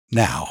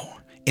Now,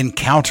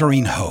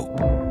 encountering hope.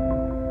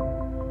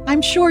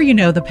 I'm sure you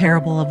know the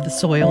parable of the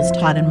soils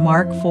taught in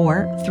Mark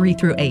 4, 3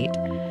 through 8.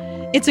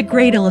 It's a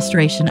great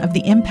illustration of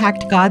the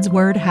impact God's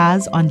Word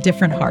has on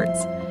different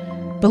hearts.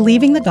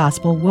 Believing the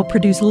gospel will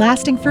produce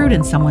lasting fruit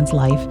in someone's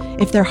life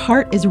if their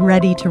heart is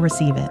ready to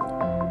receive it.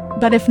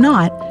 But if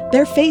not,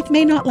 their faith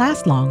may not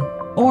last long,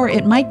 or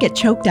it might get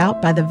choked out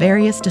by the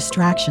various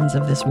distractions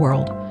of this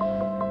world.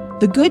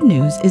 The good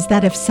news is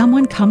that if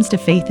someone comes to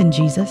faith in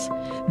Jesus,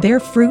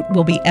 their fruit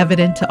will be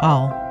evident to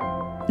all.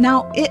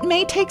 Now, it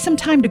may take some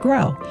time to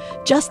grow,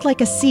 just like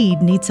a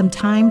seed needs some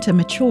time to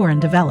mature and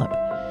develop.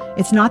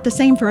 It's not the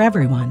same for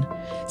everyone.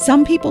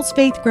 Some people's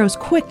faith grows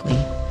quickly,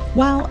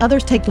 while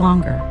others take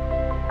longer.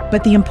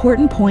 But the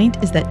important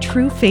point is that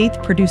true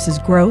faith produces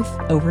growth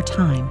over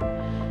time.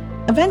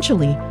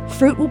 Eventually,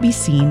 fruit will be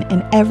seen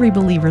in every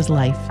believer's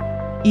life.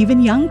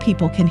 Even young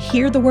people can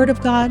hear the word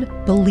of God,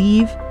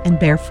 believe, and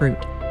bear fruit.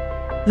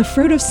 The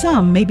fruit of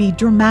some may be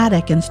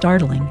dramatic and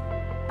startling.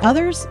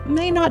 Others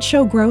may not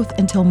show growth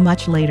until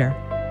much later.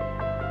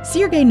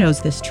 Sergei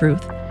knows this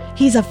truth.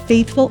 He's a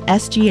faithful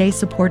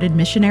SGA-supported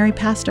missionary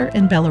pastor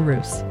in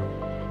Belarus.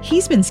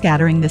 He's been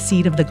scattering the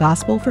seed of the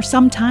gospel for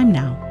some time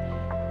now.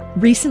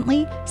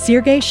 Recently,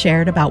 Sergei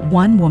shared about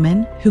one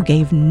woman who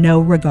gave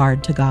no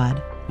regard to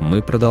God.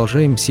 Мы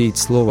продолжаем сеять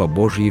Слово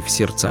Божье в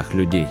сердцах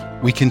людей.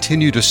 We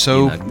continue to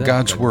sow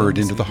God's word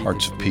into the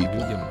hearts of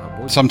people.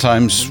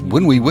 Sometimes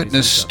when we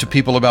witness to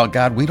people about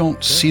God, we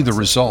don't see the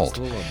result.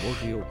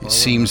 It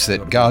seems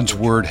that God's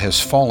word has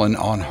fallen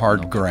on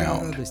hard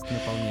ground.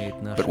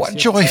 But what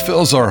joy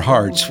fills our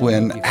hearts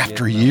when,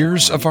 after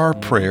years of our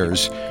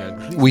prayers,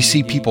 we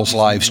see people's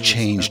lives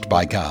changed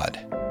by God.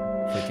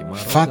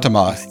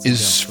 Fatima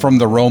is from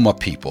the Roma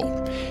people.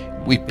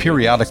 We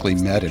periodically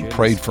met and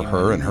prayed for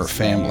her and her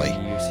family.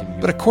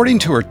 But according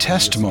to her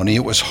testimony,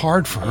 it was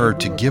hard for her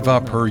to give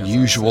up her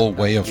usual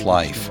way of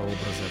life.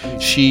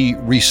 She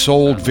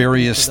resold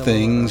various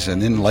things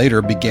and then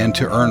later began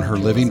to earn her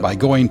living by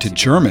going to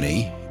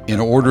Germany in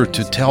order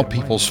to tell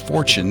people's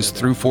fortunes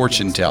through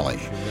fortune-telling.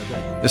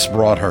 This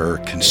brought her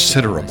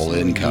considerable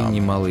income.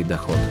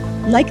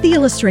 Like the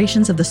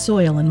illustrations of the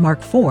soil in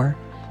Mark 4,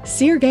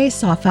 Sergei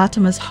saw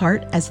Fatima's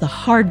heart as the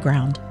hard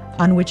ground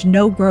on which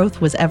no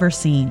growth was ever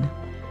seen.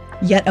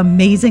 Yet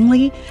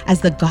amazingly,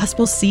 as the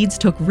gospel seeds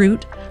took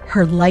root,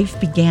 her life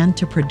began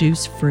to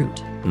produce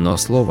fruit. Но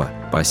слово,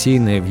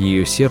 посеянное в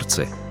ее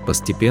сердце,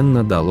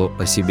 постепенно дало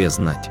о себе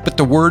знать. But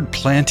the word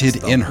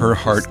planted in her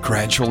heart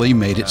gradually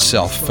made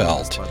itself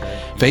felt.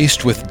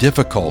 Faced with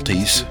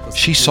difficulties,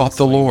 she sought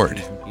the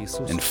Lord.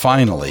 And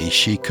finally,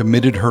 she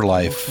committed her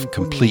life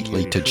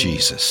completely to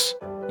Jesus.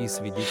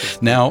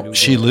 Now,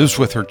 she lives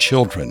with her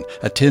children,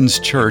 attends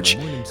church,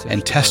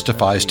 and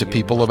testifies to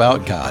people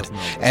about God.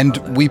 And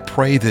we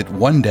pray that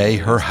one day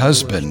her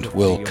husband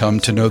will come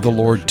to know the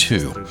Lord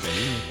too.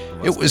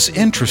 It was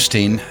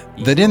interesting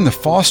that in the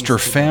foster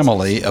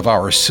family of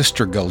our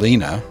sister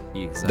Galina,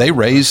 they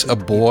raise a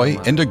boy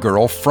and a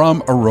girl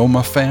from a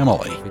Roma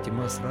family.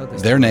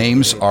 Their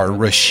names are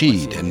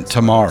Rashid and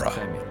Tamara.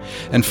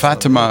 And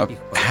Fatima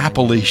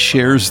happily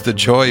shares the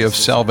joy of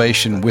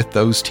salvation with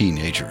those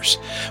teenagers,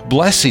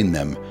 blessing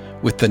them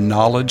with the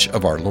knowledge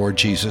of our Lord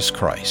Jesus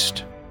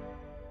Christ.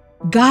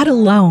 God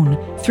alone,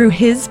 through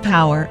His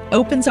power,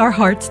 opens our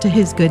hearts to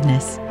His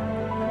goodness.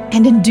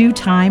 And in due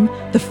time,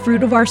 the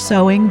fruit of our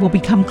sowing will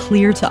become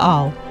clear to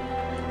all.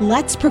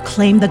 Let's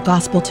proclaim the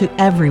gospel to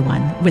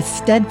everyone with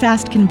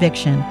steadfast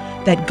conviction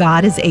that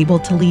God is able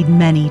to lead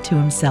many to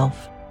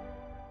Himself.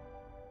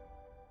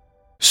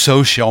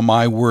 So shall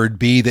my word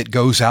be that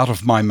goes out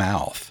of my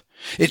mouth.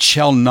 It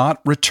shall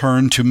not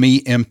return to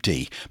me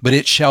empty, but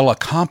it shall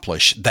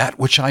accomplish that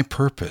which I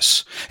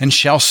purpose, and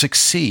shall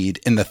succeed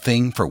in the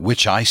thing for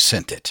which I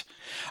sent it.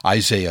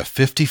 Isaiah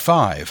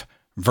 55,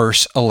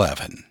 verse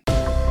 11.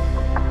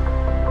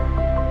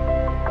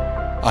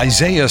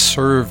 Isaiah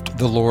served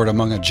the Lord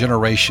among a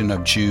generation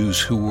of Jews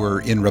who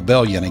were in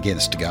rebellion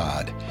against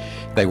God.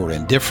 They were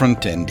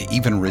indifferent and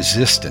even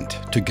resistant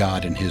to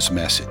God and His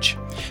message.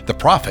 The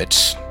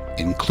prophets,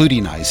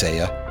 including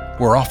Isaiah,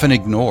 were often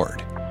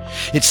ignored.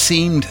 It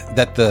seemed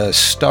that the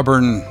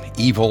stubborn,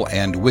 evil,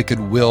 and wicked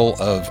will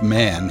of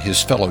man,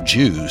 his fellow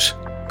Jews,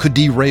 could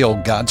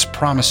derail God's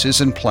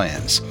promises and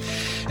plans.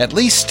 At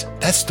least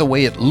that's the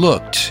way it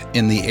looked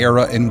in the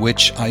era in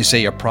which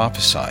Isaiah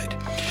prophesied.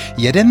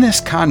 Yet in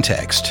this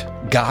context,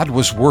 God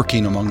was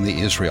working among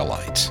the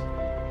Israelites.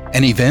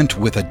 An event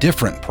with a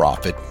different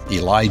prophet,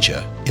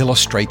 Elijah,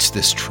 illustrates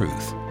this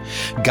truth.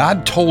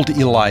 God told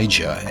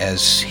Elijah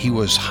as he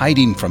was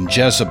hiding from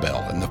Jezebel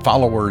and the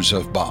followers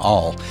of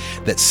Baal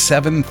that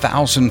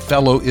 7,000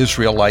 fellow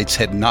Israelites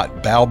had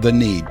not bowed the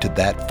knee to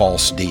that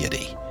false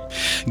deity.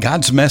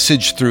 God's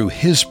message through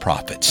His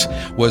prophets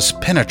was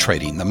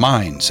penetrating the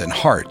minds and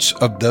hearts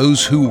of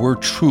those who were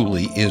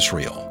truly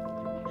Israel.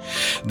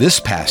 This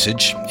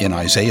passage in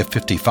Isaiah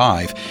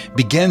 55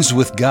 begins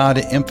with God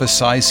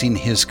emphasizing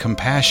His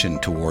compassion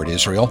toward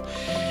Israel.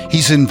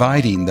 He's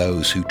inviting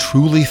those who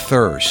truly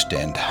thirst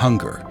and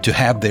hunger to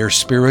have their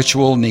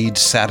spiritual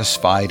needs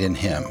satisfied in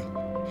Him.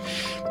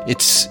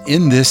 It's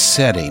in this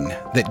setting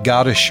that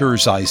God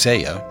assures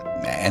Isaiah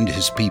and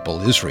his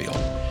people Israel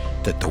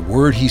that the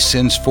word he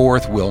sends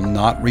forth will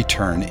not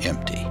return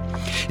empty.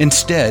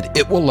 Instead,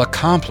 it will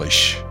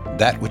accomplish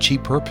that which he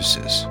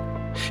purposes.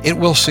 It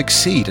will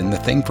succeed in the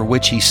thing for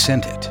which he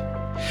sent it.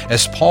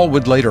 As Paul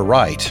would later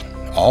write,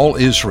 all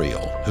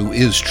Israel, who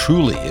is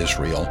truly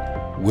Israel,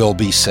 will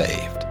be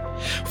saved.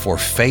 For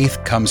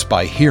faith comes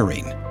by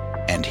hearing,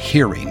 and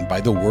hearing by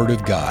the word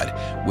of God,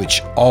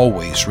 which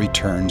always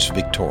returns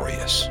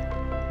victorious.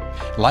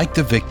 Like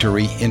the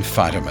victory in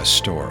Fatima's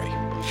story,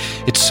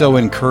 it's so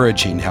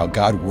encouraging how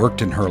God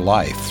worked in her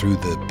life through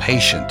the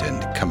patient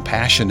and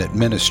compassionate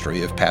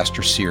ministry of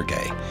Pastor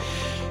Sergei.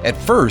 At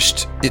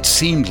first, it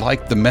seemed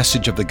like the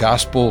message of the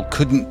gospel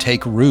couldn't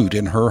take root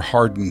in her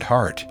hardened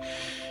heart.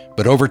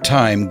 But over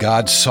time,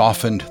 God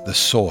softened the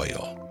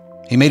soil.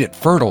 He made it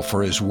fertile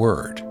for his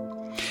word.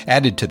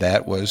 Added to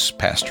that was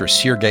Pastor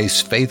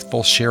Sergei's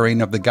faithful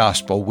sharing of the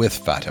gospel with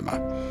Fatima.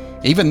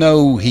 Even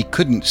though he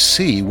couldn't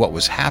see what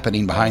was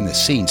happening behind the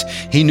scenes,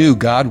 he knew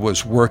God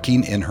was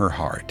working in her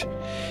heart.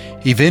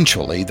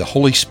 Eventually, the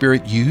Holy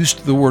Spirit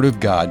used the Word of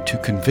God to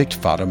convict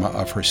Fatima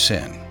of her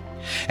sin,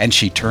 and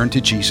she turned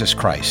to Jesus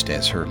Christ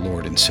as her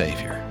Lord and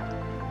Savior.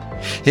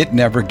 It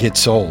never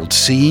gets old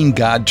seeing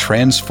God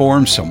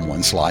transform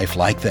someone's life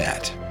like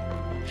that.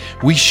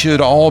 We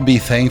should all be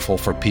thankful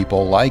for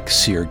people like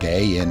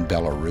Sergei in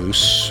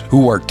Belarus,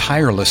 who are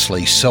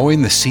tirelessly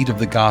sowing the seed of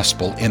the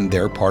gospel in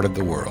their part of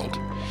the world.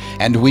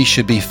 And we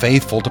should be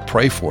faithful to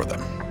pray for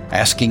them,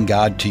 asking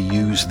God to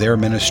use their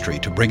ministry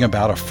to bring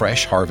about a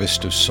fresh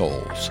harvest of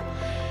souls.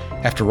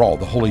 After all,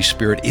 the Holy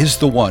Spirit is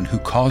the one who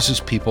causes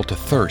people to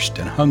thirst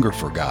and hunger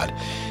for God,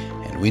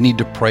 and we need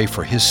to pray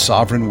for His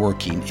sovereign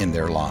working in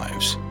their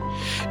lives.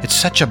 It's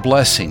such a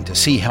blessing to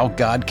see how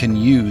God can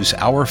use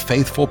our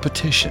faithful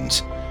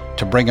petitions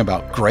to bring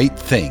about great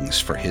things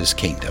for His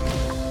kingdom.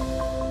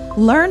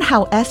 Learn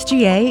how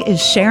SGA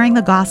is sharing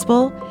the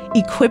gospel,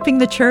 equipping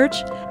the church,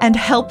 and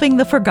helping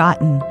the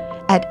forgotten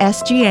at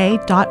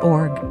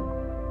sga.org.